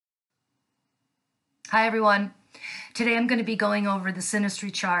Hi everyone. Today I'm going to be going over the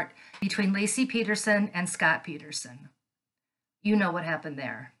Synastry chart between Laci Peterson and Scott Peterson. You know what happened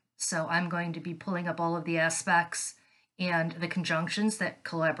there. So I'm going to be pulling up all of the aspects and the conjunctions that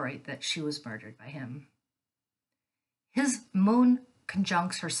collaborate that she was murdered by him. His moon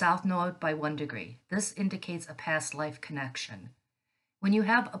conjuncts her south node by 1 degree. This indicates a past life connection. When you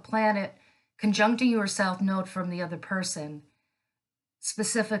have a planet conjuncting your south node from the other person,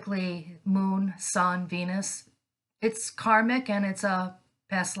 specifically moon, sun, Venus, it's karmic and it's a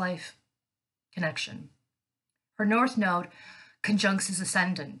past life connection. Her north node conjuncts his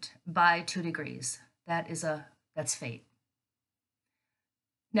ascendant by 2 degrees. That's fate.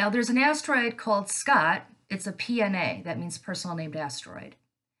 Now there's an asteroid called Scott. It's a PNA, that means personal named asteroid.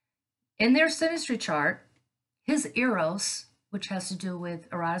 In their Synastry chart, his Eros, which has to do with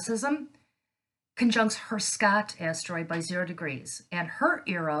eroticism, conjuncts her Scott asteroid by 0 degrees, and her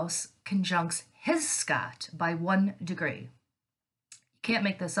Eros conjuncts his Scott by 1 degree. You can't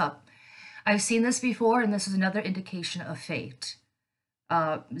make this up. I've seen this before, and this is another indication of fate.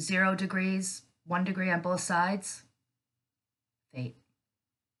 0 degrees, 1 degree on both sides, fate.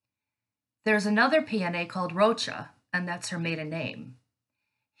 There's another PNA called Rocha, and that's her maiden name.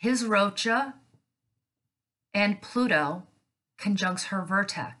 His Rocha and Pluto conjuncts her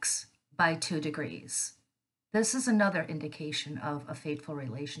vertex by 2 degrees. This is another indication of a fateful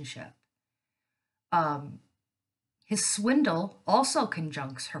relationship. His Swindle also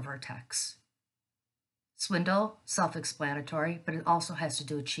conjuncts her vertex. Swindle, self-explanatory, but it also has to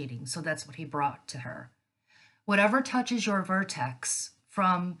do with cheating, so that's what he brought to her. Whatever touches your vertex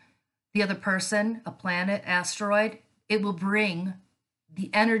from the other person, a planet, asteroid, it will bring the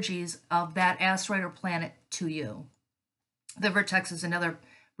energies of that asteroid or planet to you. The vertex is another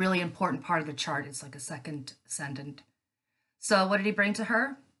really important part of the chart. It's like a second ascendant. So what did he bring to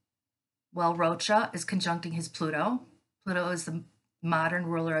her? Well, Rocha is conjuncting his Pluto. Pluto is the modern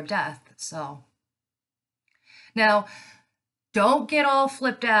ruler of death. So now, don't get all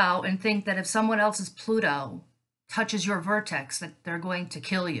flipped out and think that if someone else's Pluto touches your vertex, that they're going to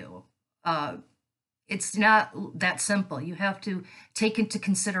kill you. It's not that simple. You have to take into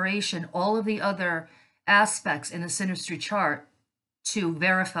consideration all of the other aspects in the Synastry chart to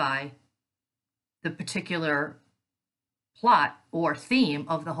verify the particular plot or theme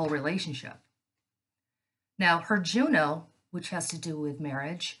of the whole relationship. Now, her Juno, which has to do with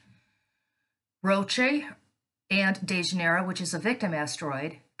marriage, Roche and De Janeiro, which is a victim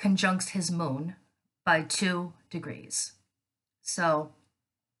asteroid, conjuncts his moon by 2 degrees. So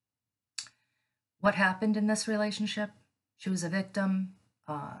what happened in this relationship? She was a victim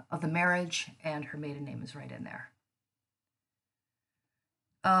of the marriage, and her maiden name is right in there.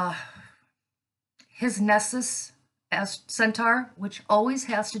 His Nessus Centaur, which always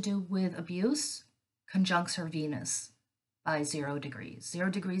has to do with abuse, conjuncts her Venus by 0 degrees. 0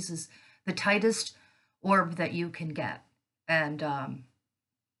 degrees is the tightest orb that you can get. And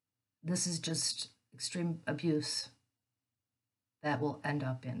this is just extreme abuse that will end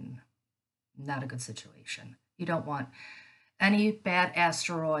up in not a good situation. You don't want any bad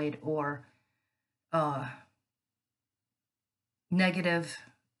asteroid or negative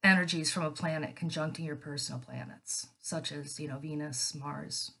energies from a planet conjuncting your personal planets, such as, Venus,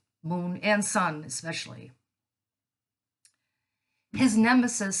 Mars, Moon, and Sun especially. His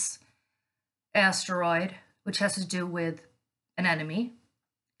Nemesis asteroid, which has to do with an enemy,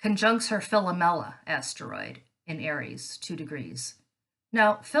 conjuncts her Philomela asteroid in Aries, 2 degrees.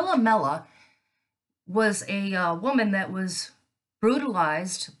 Now, Philomela was a woman that was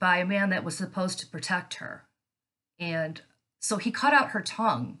brutalized by a man that was supposed to protect her. And so he cut out her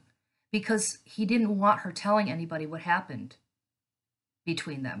tongue because he didn't want her telling anybody what happened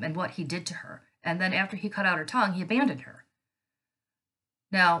between them and what he did to her. And then after he cut out her tongue, he abandoned her.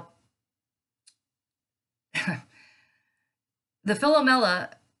 Now, the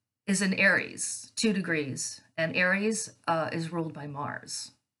Philomela is in Aries, 2 degrees, and Aries is ruled by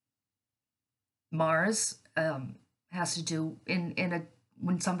Mars. Mars has to do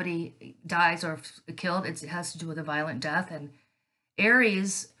when somebody dies or killed, it has to do with a violent death, and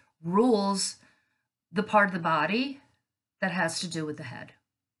Aries rules the part of the body that has to do with the head.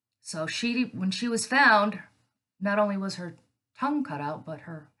 So when she was found, not only was her tongue cut out, but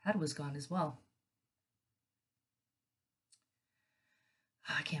her head was gone as well.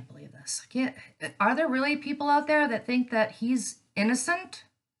 I can't believe this. Are there really people out there that think that he's innocent?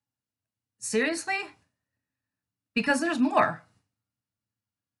 Seriously? Because there's more.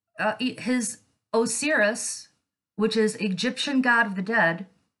 His Osiris, which is Egyptian god of the dead,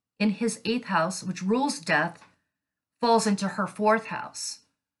 in his 8th house, which rules death, falls into her 4th house.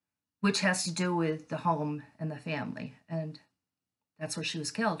 which has to do with the home and the family. And that's where she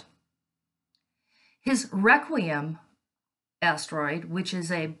was killed. His Requiem asteroid, which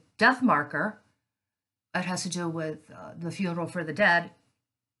is a death marker, it has to do with the funeral for the dead,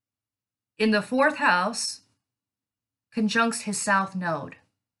 in the 4th house, conjuncts his south node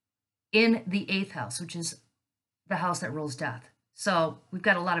in the 8th house, which is the house that rules death. So we've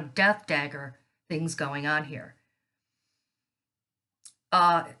got a lot of death dagger things going on here.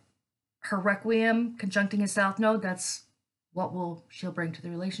 Her Requiem conjuncting his south node, that's what she'll bring to the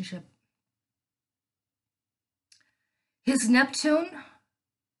relationship. His Neptune,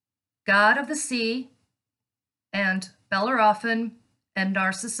 god of the sea, and Bellerophon and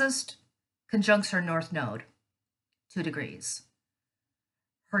Narcissist, conjuncts her north node, 2 degrees.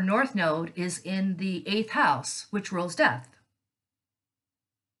 Her north node is in the 8th house, which rules death.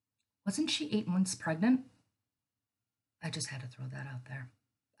 Wasn't she 8 months pregnant? I just had to throw that out there.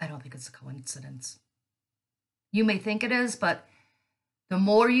 I don't think it's a coincidence. You may think it is, but the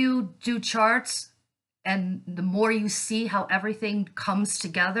more you do charts and the more you see how everything comes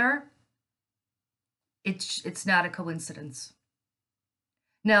together, it's not a coincidence.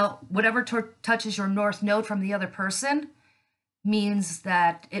 Now, whatever touches your north node from the other person means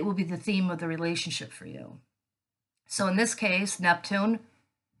that it will be the theme of the relationship for you. So in this case, Neptune,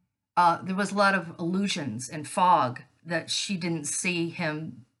 there was a lot of illusions and fog that she didn't see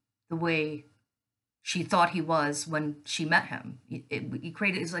him the way she thought he was when she met him.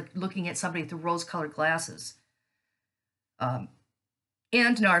 It's like looking at somebody through rose-colored glasses. And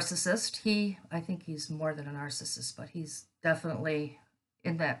narcissist, I think he's more than a narcissist, but he's definitely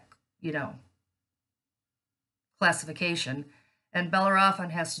in that, classification. And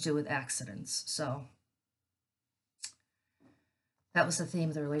Bellerophon has to do with accidents. So that was the theme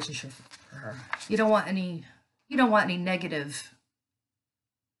of the relationship for her. You don't want any negative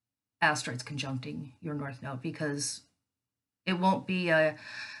asteroids conjuncting your north node, because it won't be a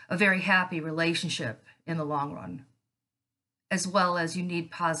very happy relationship in the long run. As well as you need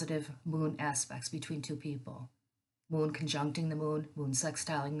positive moon aspects between two people. Moon conjuncting the moon, moon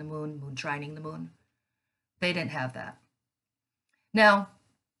sextiling the moon, moon trining the moon. They didn't have that. Now,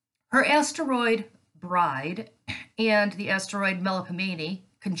 her asteroid Bride and the asteroid Melpomene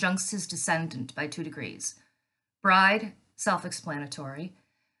conjuncts his descendant by 2 degrees. Bride, self-explanatory.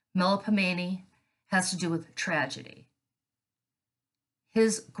 Melpomene has to do with tragedy.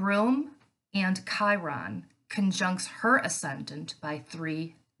 His groom and Chiron conjuncts her ascendant by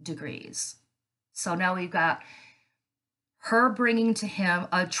 3 degrees. So now we've got her bringing to him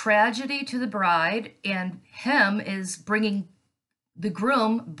a tragedy to the bride, and him is bringing the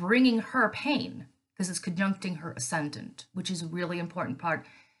groom, bringing her pain, because it's conjuncting her ascendant, which is a really important part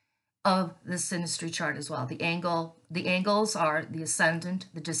of the Synastry chart as well. The angles are the ascendant,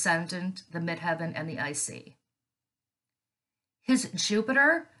 the descendant, the midheaven, and the IC. His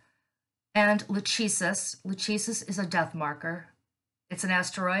Jupiter and Lachesis is a death marker. It's an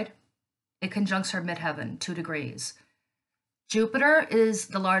asteroid. It conjuncts her midheaven, 2 degrees. Jupiter is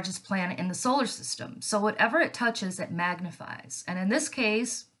the largest planet in the solar system, so whatever it touches, it magnifies. And in this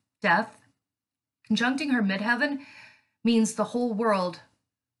case, death, conjuncting her midheaven, means the whole world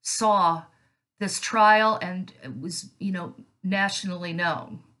saw this trial and it was, nationally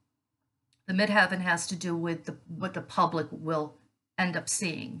known. The midheaven has to do with what the public will end up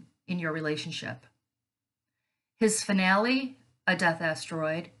seeing in your relationship. His finale, a death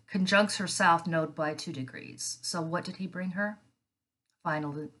asteroid, conjuncts her south node by 2 degrees. So what did he bring her?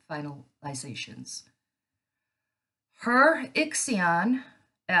 Finalizations. Her Ixion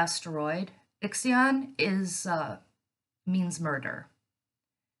asteroid, Ixion means murder.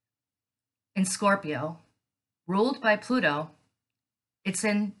 In Scorpio, ruled by Pluto, it's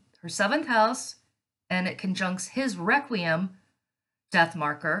in her 7th house, and it conjuncts his Requiem, death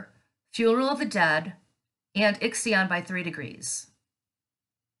marker, funeral of the dead, and Ixion by 3 degrees.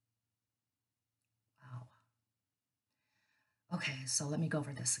 Wow. Okay, so let me go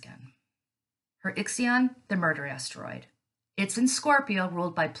over this again. Her Ixion, the murder asteroid. It's in Scorpio,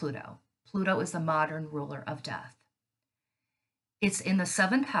 ruled by Pluto. Pluto is the modern ruler of death. It's in the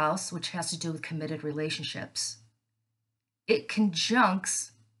 7th house, which has to do with committed relationships. It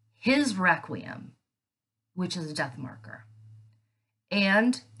conjuncts his Requiem, which is a death marker,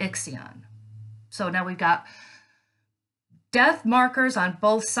 and Ixion. So now we've got death markers on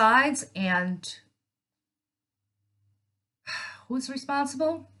both sides, and who's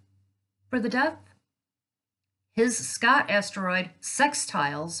responsible for the death? His Scott asteroid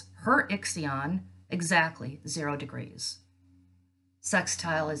sextiles her Ixion exactly 0 degrees.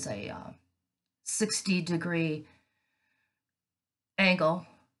 Sextile is a 60-degree angle,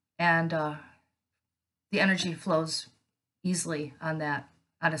 and the energy flows easily on that,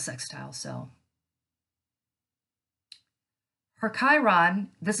 on a sextile. So her Chiron,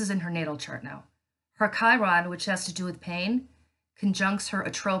 this is in her natal chart now. Her Chiron, which has to do with pain, conjuncts her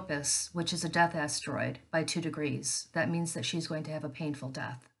Atropos, which is a death asteroid, by 2 degrees. That means that she's going to have a painful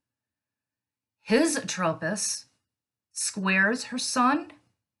death. His Atropos squares her sun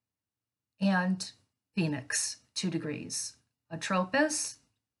and Phoenix, 2 degrees. Atropos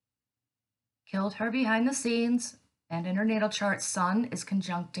killed her behind the scenes, and in her natal chart, sun is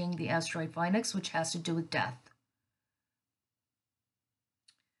conjuncting the asteroid Phoenix, which has to do with death.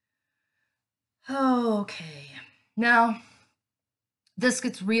 Okay, now this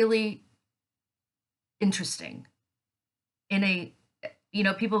gets really interesting.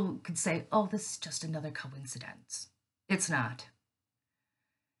 People could say, oh, this is just another coincidence. It's not.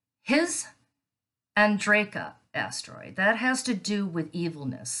 His Andreka asteroid, that has to do with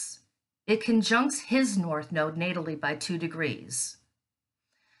evilness. It conjuncts his north node natally by 2 degrees.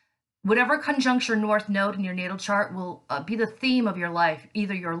 Whatever conjuncts your north node in your natal chart will be the theme of your life,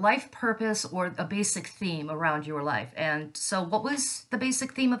 either your life purpose or a basic theme around your life. And so what was the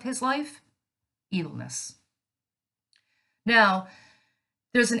basic theme of his life? Evilness. Now,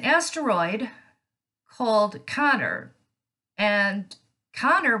 there's an asteroid called Connor, and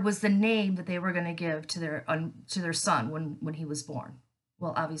Connor was the name that they were going to give to their son when he was born.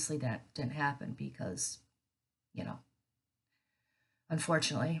 Well, obviously that didn't happen because,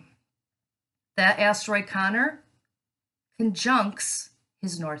 unfortunately. That asteroid Connor conjuncts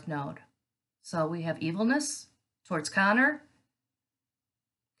his north node. So we have evilness towards Connor,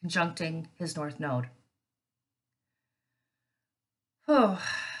 conjuncting his north node. Oh.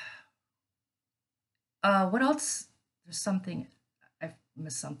 What else? There's something, I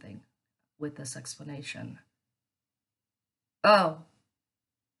missed something with this explanation. Oh,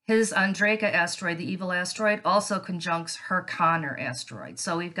 his Andreka asteroid, the evil asteroid, also conjuncts her Connor asteroid.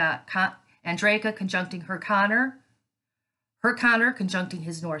 So we've got Andreka conjuncting her Connor conjuncting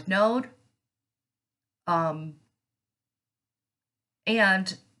his north node, and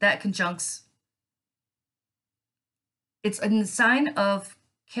that conjuncts, it's in the sign of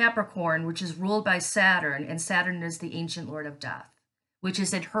Capricorn, which is ruled by Saturn, and Saturn is the ancient lord of death, which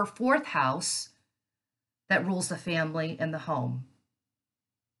is in her 4th house that rules the family and the home.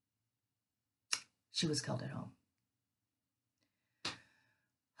 She was killed at home.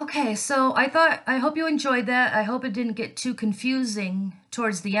 Okay, so I hope you enjoyed that. I hope it didn't get too confusing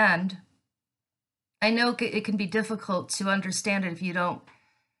towards the end. I know it can be difficult to understand it if you don't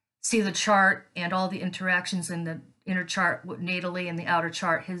see the chart and all the interactions in the inner chart natally and the outer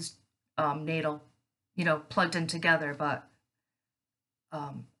chart, his natal, plugged in together. But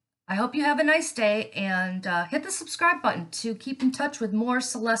I hope you have a nice day, and hit the subscribe button to keep in touch with more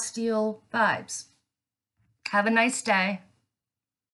celestial vibes. Have a nice day.